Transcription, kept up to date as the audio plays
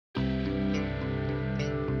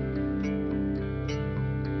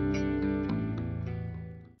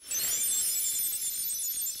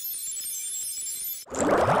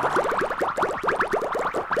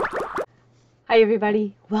Hi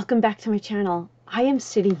everybody, welcome back to my channel. I am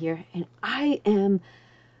sitting here and I am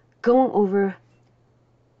going over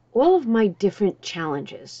all of my different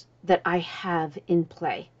challenges that I have in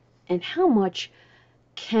play and how much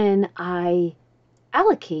can I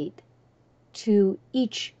allocate to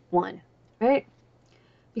each one, right?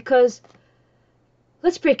 Because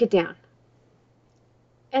let's break it down.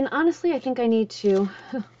 And honestly, I think I need to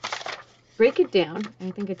break it down.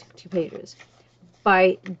 I think I took 2 pages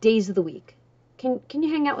by days of the week. Can you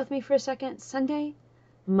hang out with me for a second? Sunday,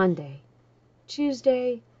 Monday,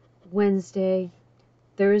 Tuesday, Wednesday,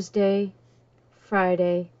 Thursday,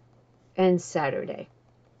 Friday, and Saturday.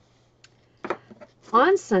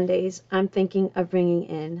 On Sundays, I'm thinking of bringing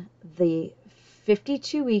in the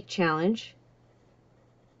 52-week challenge,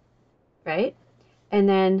 right? And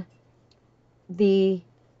then the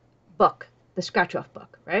book, the scratch-off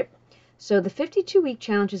book, right? So the 52-week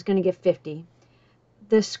challenge is going to get 50.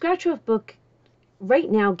 The scratch-off book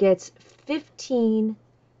right now gets 15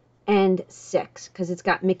 and 6 because it's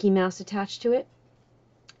got Mickey Mouse attached to it.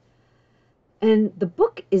 And the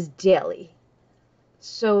book is daily.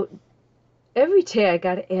 So every day I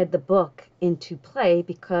got to add the book into play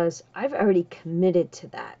because I've already committed to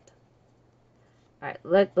that. All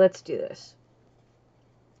right, let's do this.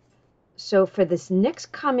 So for this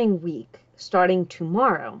next coming week, starting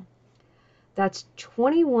tomorrow, that's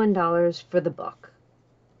 $21 for the book.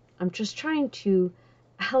 I'm just trying to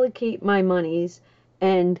allocate my monies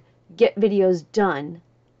and get videos done.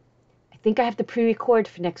 I think I have to pre-record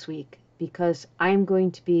for next week because I'm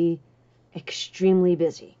going to be extremely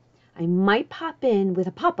busy. I might pop in with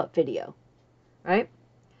a pop-up video, right?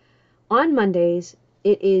 On Mondays,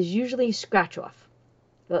 it is usually scratch off.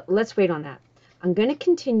 But let's wait on that. I'm going to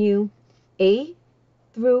continue A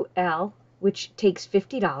through L, which takes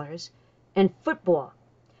 $50, and football.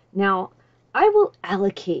 Now, I will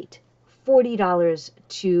allocate $40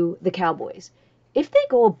 to the Cowboys. If they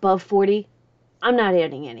go above 40, I'm not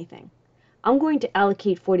adding anything. I'm going to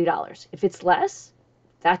allocate $40. If it's less,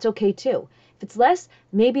 that's okay too. If it's less,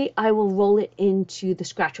 maybe I will roll it into the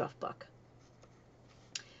scratch-off book.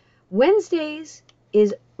 Wednesdays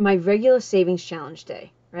is my regular savings challenge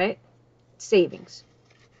day, right? Savings.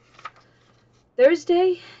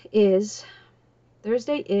 Thursday is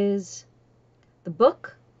the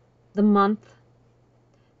book, the month,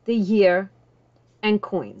 the year, and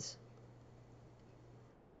coins.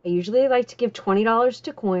 I usually like to give $20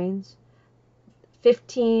 to coins,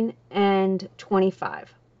 15 and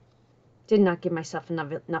 25. Did not give myself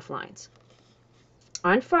enough lines.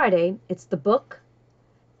 On Friday, it's the book.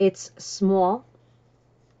 It's small.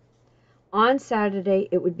 On Saturday,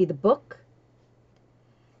 it would be the book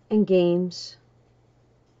and games.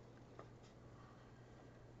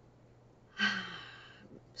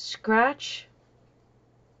 Scratch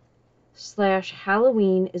 /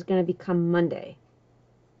 Halloween is going to become Monday.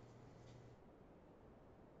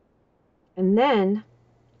 And then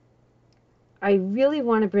I really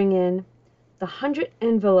want to bring in the 100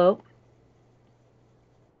 envelope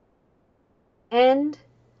and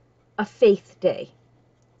a faith day.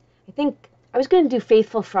 I think I was going to do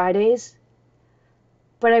Faithful Fridays,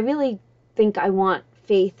 but I really think I want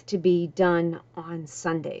faith to be done on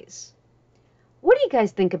Sundays. What do you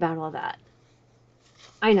guys think about all that?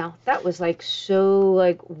 I know, that was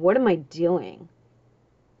what am I doing?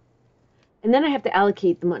 And then I have to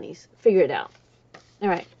allocate the monies, figure it out. All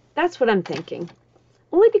right, that's what I'm thinking.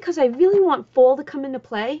 Only because I really want fall to come into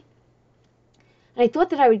play. And I thought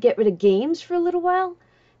that I would get rid of games for a little while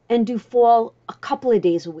and do fall a couple of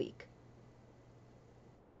days a week.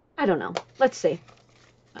 I don't know. Let's see.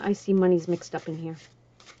 I see money's mixed up in here.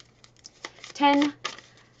 10.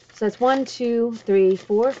 So that's 1, 2, 3,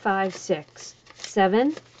 4, 5, 6,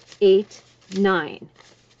 7, 8, 9.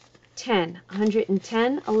 10,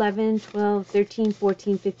 110, 11, 12, 13,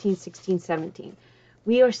 14, 15, 16, 17.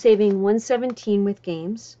 We are saving 117 with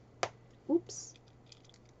games. Oops.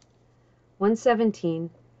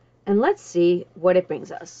 117. And let's see what it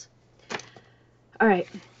brings us. All right.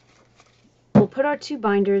 We'll put our 2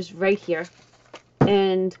 binders right here.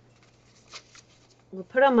 And we'll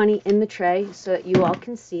put our money in the tray so that you all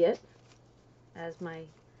can see it as my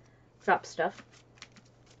drop stuff.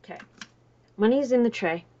 Okay. Money's in the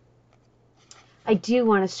tray. I do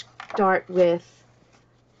want to start with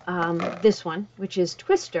this one, which is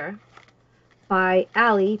Twister by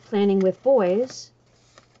Allie, Planning with Boys.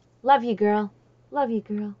 Love you, girl. Love you,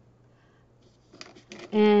 girl.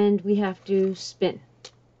 And we have to spin.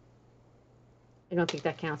 I don't think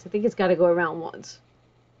that counts. I think it's got to go around once.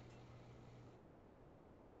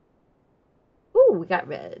 Ooh, we got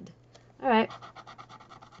red. All right.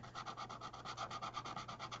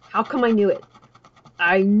 How come I knew it?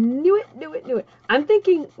 I knew it, knew it, knew it. I'm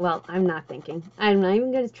thinking, well, I'm not thinking. I'm not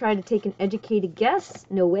even going to try to take an educated guess.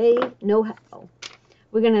 No way, no how.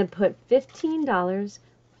 We're going to put $15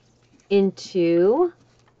 into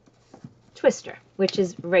Twister, which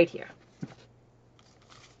is right here.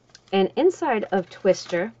 And inside of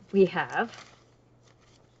Twister, we have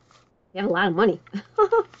a lot of money. We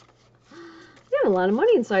have a lot of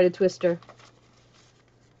money inside of Twister.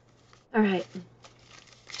 All right.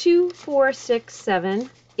 2, 4, 6, 7,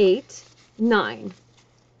 8, 9.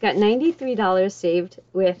 Got $93 saved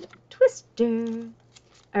with Twister.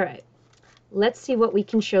 All right. Let's see what we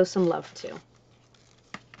can show some love to.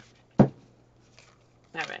 All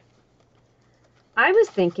right. I was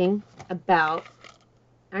thinking about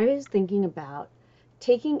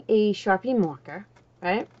taking a Sharpie marker,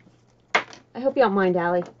 right? I hope you don't mind,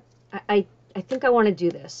 Allie. I think I want to do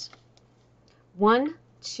this. 1,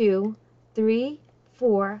 2, 3,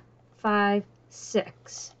 4, 5,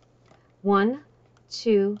 6. 1,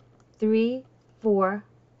 2, 3, 4,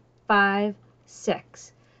 5,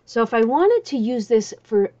 6. So if I wanted to use this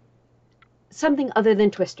for something other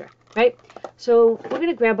than Twister, right? So we're going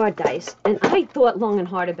to grab our dice, and I thought long and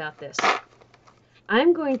hard about this.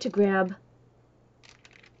 I'm going to grab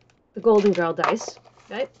the Golden Girl dice,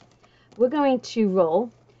 right? We're going to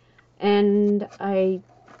roll, and I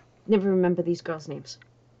never remember these girls' names.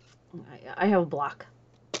 I have a block.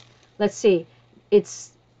 Let's see.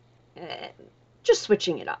 It's just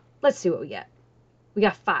switching it up. Let's see what we get. We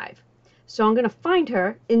got 5. So I'm going to find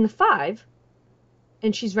her in the 5,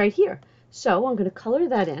 and she's right here. So I'm going to color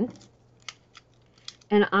that in,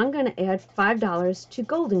 and I'm going to add $5 to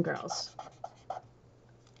Golden Girls.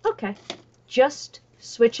 Okay, just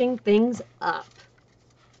switching things up.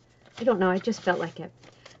 I don't know, I just felt like it.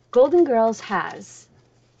 Golden Girls has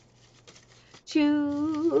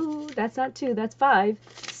 2, that's not 2, that's 5,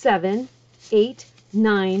 7, 8,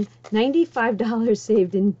 9, $95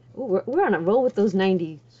 saved in, ooh, we're on a roll with those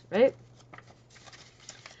 90s, right?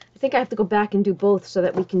 I think I have to go back and do both so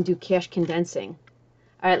that we can do cash condensing.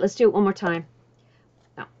 All right, let's do it one more time.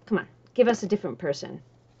 No, come on, give us a different person.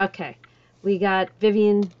 Okay, we got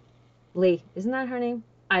Vivian Lee. Isn't that her name?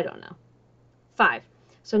 I don't know. 5.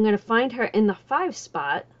 So I'm going to find her in the 5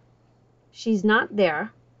 spot. She's not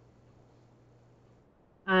there.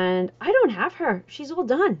 And I don't have her. She's all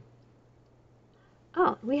done.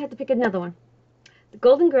 Oh, we have to pick another one. The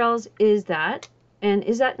Golden Girls is that. And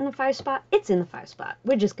is that in the 5 spot? It's in the 5 spot.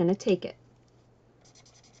 We're just going to take it.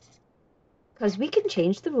 Because we can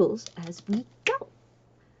change the rules as we go.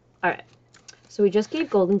 Alright. So we just gave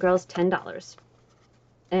Golden Girls $10.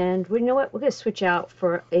 And you know what? We're going to switch out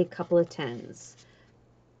for a couple of 10s.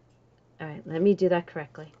 Alright, let me do that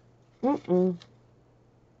correctly. I'm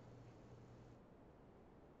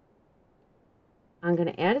going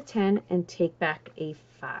to add a 10 and take back a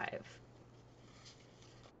 5.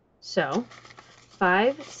 So,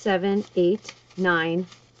 5, 7, 8, 9,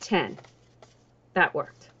 10. That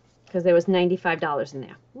worked. Because there was $95 in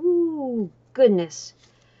there. Ooh, goodness.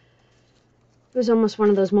 It was almost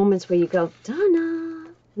one of those moments where you go,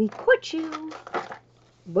 Donna, we caught you.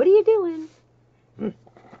 What are you doing?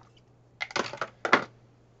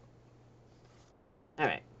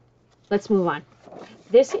 Alright, let's move on.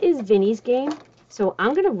 This is Vinny's game. So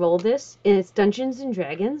I'm going to roll this, and it's Dungeons and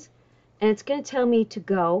Dragons. And it's going to tell me to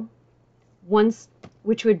go once,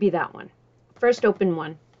 which would be that one. First open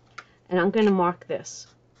one. And I'm going to mark this.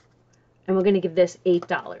 And we're going to give this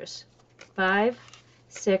 $8. 5,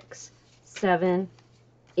 6, 7,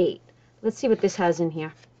 8. Let's see what this has in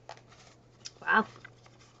here. Wow.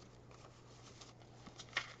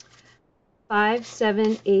 5,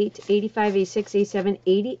 7, 8, 85, 86, 87,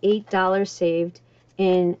 $88 saved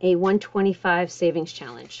in a 125 savings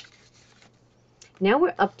challenge. Now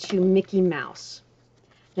we're up to Mickey Mouse.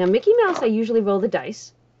 Now Mickey Mouse, I usually roll the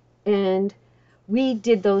dice, and we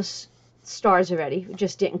did those stars already. We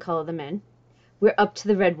just didn't color them in. We're up to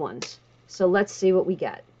the red ones. So let's see what we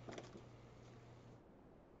get.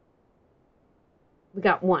 We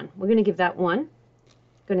got 1. We're going to give that 1.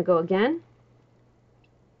 Going to go again.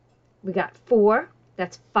 We got 4.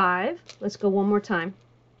 That's 5. Let's go one more time.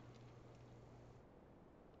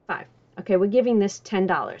 5. Okay, we're giving this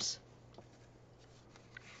 $10.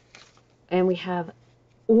 And we have,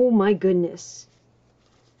 oh my goodness,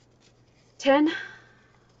 10.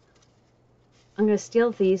 I'm going to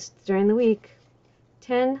steal these during the week.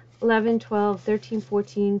 10, 11, 12, 13,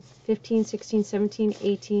 14, 15, 16, 17,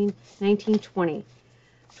 18, 19, 20.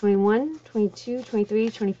 21, 22, 23,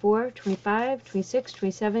 24, 25, 26,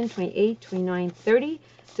 27, 28, 29, 30,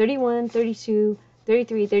 31, 32,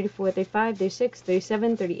 33, 34, 35, 36,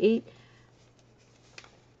 37, 38,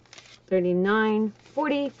 $39,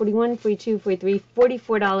 $40, $41, $42, $43,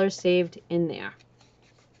 $44 saved in there.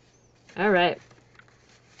 All right.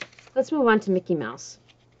 Let's move on to Mickey Mouse.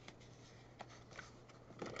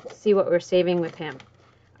 See what we're saving with him.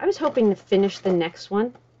 I was hoping to finish the next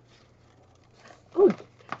one.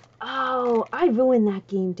 Oh, I ruined that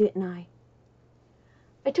game, didn't I?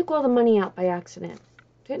 I took all the money out by accident,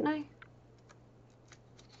 didn't I?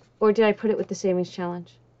 Or did I put it with the savings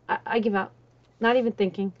challenge? I give up. Not even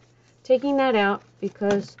thinking. Taking that out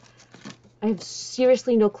because I have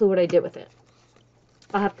seriously no clue what I did with it.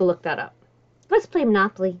 I'll have to look that up. Let's play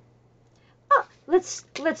Monopoly. Oh, let's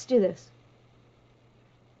do this.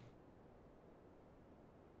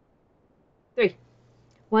 3.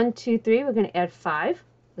 1, 2, 3. We're going to add 5.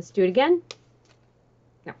 Let's do it again.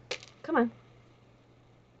 No, come on.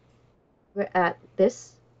 We're at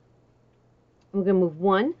this. We're going to move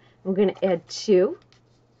 1. We're going to add 2.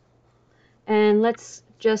 And let's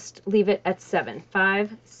just leave it at 7.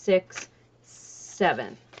 5, 6,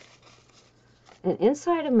 7. And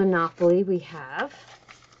inside of Monopoly, we have,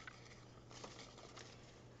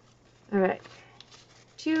 all right,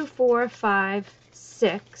 2, 4, 5,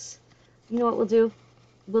 6. You know what we'll do?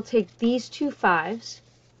 We'll take these 2 5s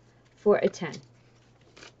for a 10.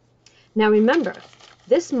 Now remember,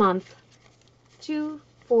 this month, 2,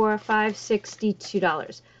 4, 5,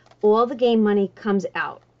 $62. All the game money comes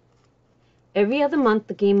out. Every other month,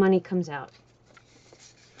 the game money comes out.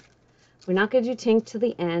 We're not going to do Tink to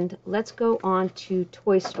the end. Let's go on to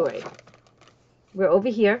Toy Story. We're over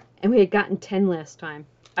here, and we had gotten 10 last time.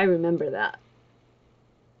 I remember that.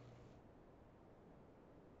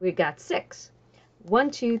 We got 6.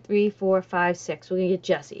 1, 2, 3, 4, 5, 6. We're going to get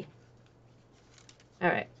Jessie. All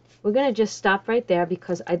right. We're going to just stop right there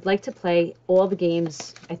because I'd like to play all the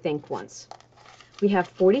games, I think, once. We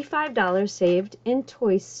have $45 saved in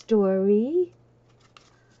Toy Story.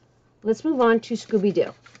 Let's move on to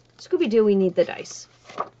Scooby-Doo. Scooby-Doo, we need the dice.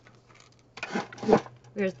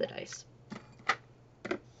 Where's the dice?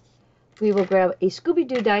 We will grab a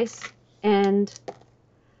Scooby-Doo dice, and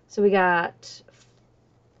so we got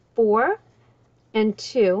 4 and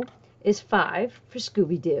 2 is 5 for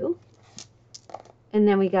Scooby-Doo. And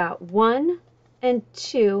then we got 1 and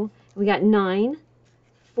 2, we got 9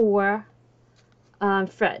 for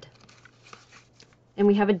Fred. And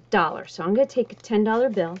we have $1. So I'm going to take a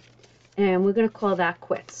 $10 bill, and we're going to call that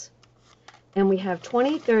quits. And we have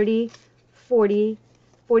 20, 30, 40,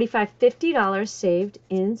 45, $50 saved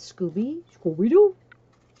in Scooby-Doo.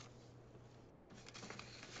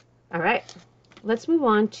 All right, let's move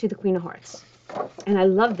on to the Queen of Hearts. And I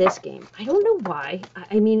love this game. I don't know why.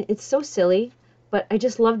 I mean, it's so silly, but I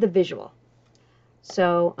just love the visual.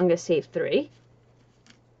 So I'm going to save 3.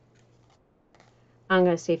 I'm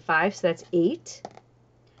going to save 5, so that's 8,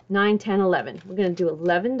 9, 10, 11. We're going to do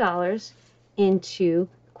 $11 into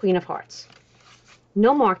Queen of Hearts.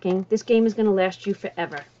 No marking. This game is going to last you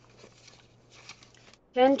forever.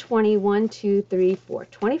 10, 20, 1, 2, 3, 4.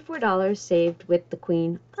 $24 saved with the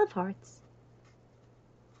Queen of Hearts.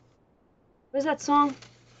 Where's that song?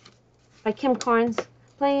 By Kim Carnes.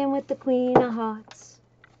 Playing with the Queen of Hearts.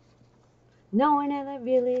 No one ever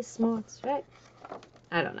really smarts, right?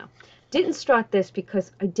 I don't know. Didn't start this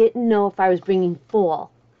because I didn't know if I was bringing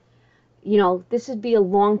fall. You know, this would be a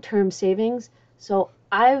long-term savings, so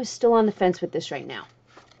I was still on the fence with this right now.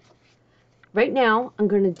 Right now, I'm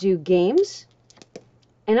going to do games,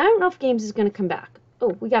 and I don't know if games is going to come back. Oh,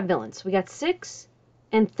 we got villains. We got 6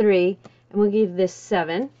 and 3, and we'll give this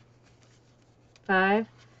 7. 5,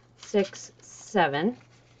 6, 7.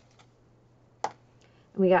 And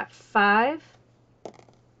we got 5,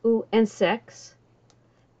 and 6.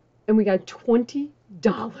 And we got $20.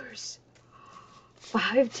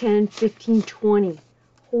 5, 10, 15, 20.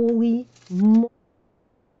 Holy moly.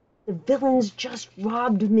 The villains just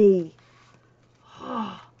robbed me.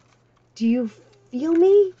 Oh, do you feel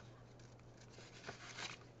me?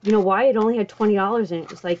 You know why? It only had $20 in it.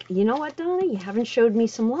 It was like, you know what, Donna? You haven't showed me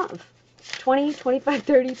some love. 20, 25,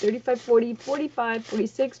 30, 35, 40, 45,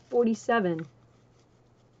 46, 47.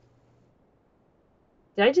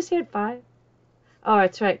 Did I just add 5? Oh,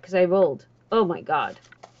 that's right, because I rolled. Oh, my God.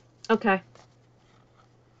 Okay.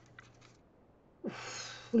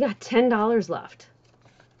 We got $10 left.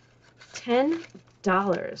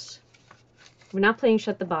 $10. We're not playing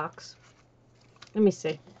Shut the Box. Let me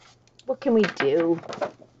see. What can we do?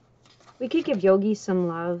 We could give Yogi some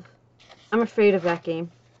love. I'm afraid of that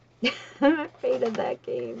game. I'm afraid of that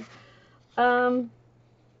game.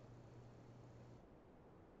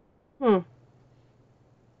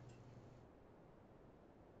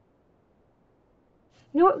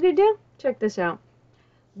 You know what we're going to do? Check this out.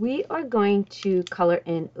 we are going to color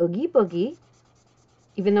in Oogie Boogie,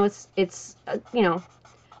 even though it's you know,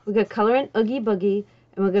 we're going to color in Oogie Boogie,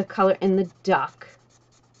 and we're going to color in the duck.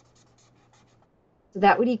 So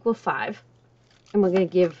that would equal 5. And we're going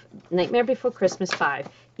to give Nightmare Before Christmas 5,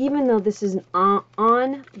 even though this is an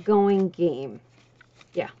ongoing game.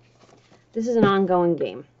 Yeah, this is an ongoing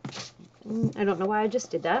game. I don't know why I just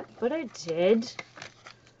did that, but I did.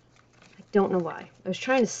 I don't know why. I was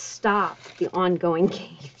trying to stop the ongoing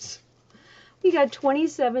games. We got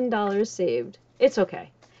 $27 saved. It's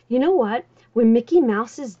okay. You know what? When Mickey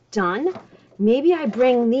Mouse is done, maybe I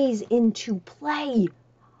bring these into play.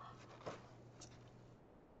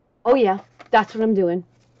 Oh yeah, that's what I'm doing.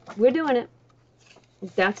 We're doing it.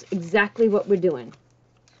 That's exactly what we're doing.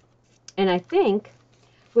 And I think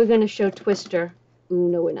we're going to show Twister. Ooh,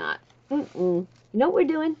 no, we're not. You know what we're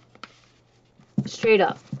doing? Straight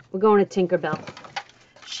up, we're going to Tinkerbell.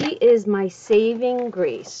 She is my saving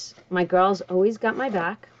grace. My girl's always got my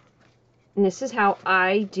back. And this is how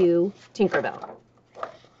I do Tinkerbell.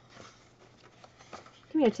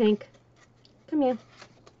 Come here, Tink. Come here.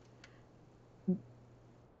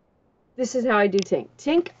 This is how I do Tink.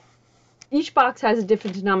 Tink, each box has a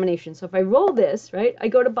different denomination. So if I roll this, right, I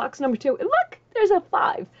go to box number 2, and look, there's a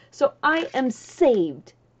 5. So I am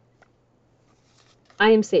saved. I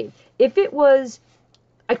am saved. If it was,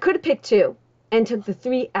 I could have picked 2 and took the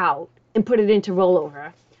 3 out and put it into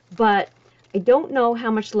rollover. But I don't know how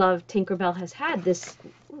much love Tinkerbell has had this.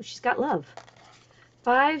 Ooh, she's got love.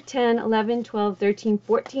 5, 10, 11, 12, 13,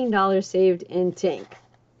 $14 saved in Tink.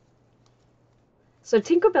 So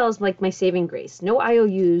Tinkerbell is like my saving grace. No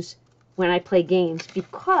IOUs when I play games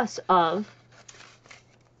because of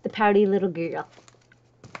the pouty little girl.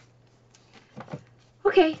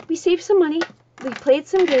 Okay, we saved some money. We played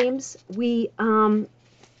some games. We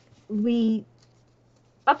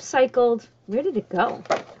upcycled. Where did it go?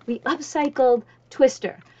 We upcycled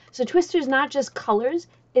Twister. So Twister is not just colors,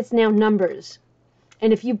 it's now numbers.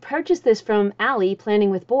 And if you purchase this from Allie,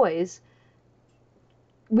 Planning with Boys,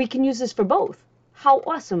 we can use this for both. How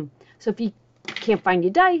awesome. So if you can't find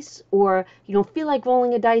your dice, or you don't feel like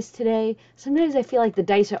rolling a dice today, sometimes I feel like the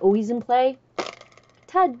dice are always in play.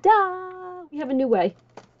 Ta-da! We have a new way.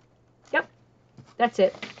 Yep, that's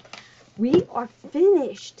it. We are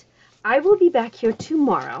finished. I will be back here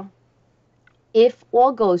tomorrow, if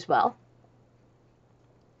all goes well.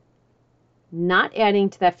 Not adding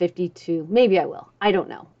to that 52. Maybe I will. I don't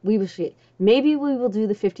know. We will see. Maybe we will do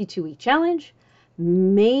the 52-week challenge.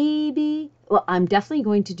 Maybe, well, I'm definitely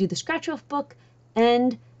going to do the scratch-off book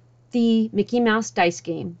and the Mickey Mouse dice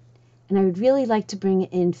game. And I would really like to bring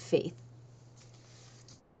in Faith.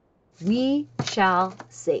 We shall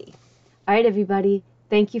see. All right, everybody.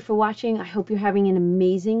 Thank you for watching. I hope you're having an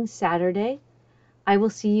amazing Saturday. I will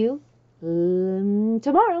see you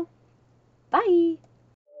tomorrow. Bye.